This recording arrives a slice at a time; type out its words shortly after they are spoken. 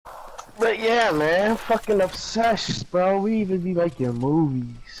But yeah, man, fucking obsessed, bro. We even be making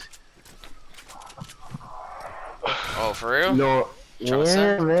movies. Oh, for real? No,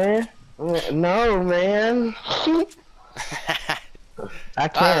 yeah, man. No, man. I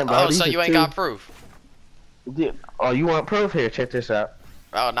can't, bro. Oh, so you ain't got proof? Oh, you want proof? Here, check this out.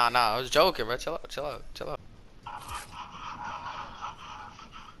 Oh, nah, I was joking, bro. Chill out, chill out, chill out.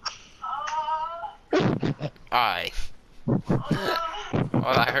 Alright. Oh,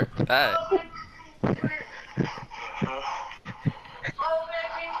 I heard that.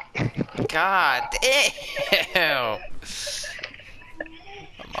 God damn.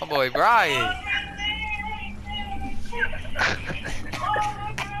 My boy Brian.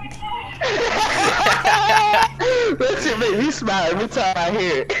 That shit make me smile every time I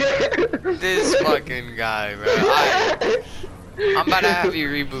hear it. This fucking guy, bro. I'm about to have you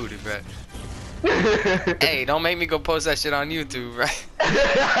rebooted, bro. Hey, don't make me go post that shit on YouTube, right?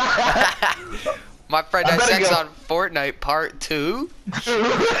 My friend has sex on Fortnite part 2.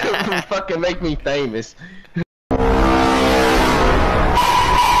 Fucking make me famous.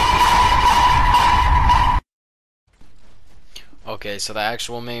 Okay, so the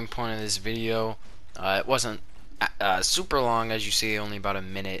actual main point of this video, it wasn't super long, as you see, only about a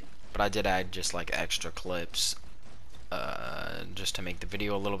minute, but I did add just like extra clips just to make the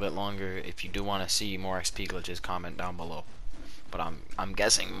video a little bit longer. If you do want to see more XP glitches, comment down below. But I'm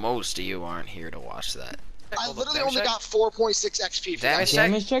guessing most of you aren't here to watch that. I literally only got 4.6 XP.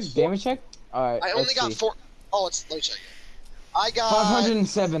 Damage check? Damage check? Alright, I only got 4. Oh, let me check it. I got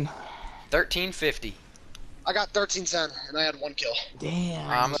 507. 1350. I got 1310, and I had 1 kill.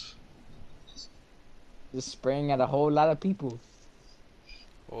 Damn. Just spraying at a whole lot of people.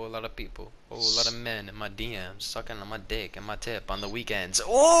 Whole lot of people. Whole lot of men in my DMs, sucking on my dick and my tip on the weekends.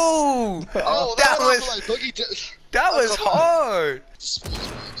 Oh! Oh, that was hard.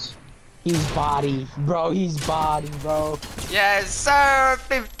 He's body, bro. He's body, bro. Yes, sir.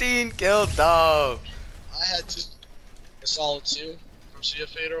 15 kill dog. I had a solid 2 from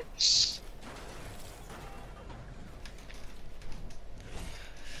CFADO.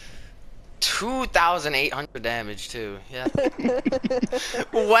 2,800 damage too. Yeah.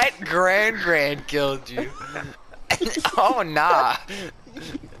 What grand killed you? Oh nah.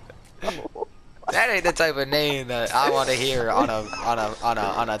 That ain't the type of name that I want to hear on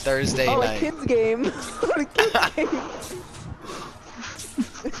a Thursday night. A kids game. A kids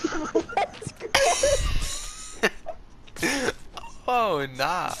game. Oh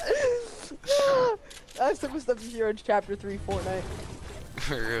nah. I have some stuff here in chapter 3 Fortnite.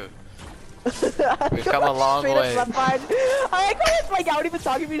 For real. We've come a long way. I like how it's like I don't even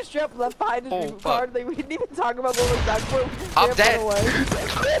talking to me straight up left behind his reboot card. Like, we didn't even talk about what was back for. I'm dead.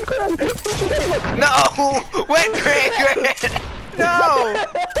 No! Wait, Grand! No!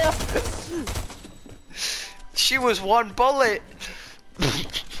 She was 1 bullet.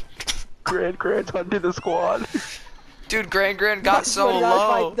 Grand hunted the squad. Dude, Grand got so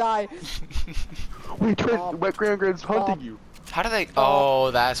low. Wait, what Grand's hunting you? How do they?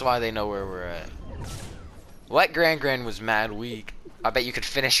 Oh, that's why they know where we're at. What Grand was mad weak. I bet you could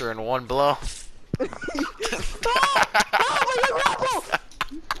finish her in 1 blow. I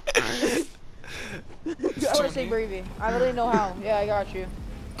want to say Bravey. I really know how. Yeah, I got you.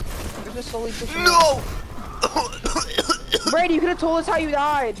 You're just slowly pushing. No! Brady, you could have told us how you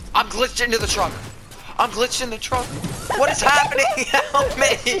died. I'm glitched into the truck. I'm glitched in the truck. What is happening? Help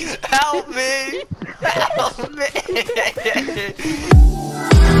me! Help me! Help me!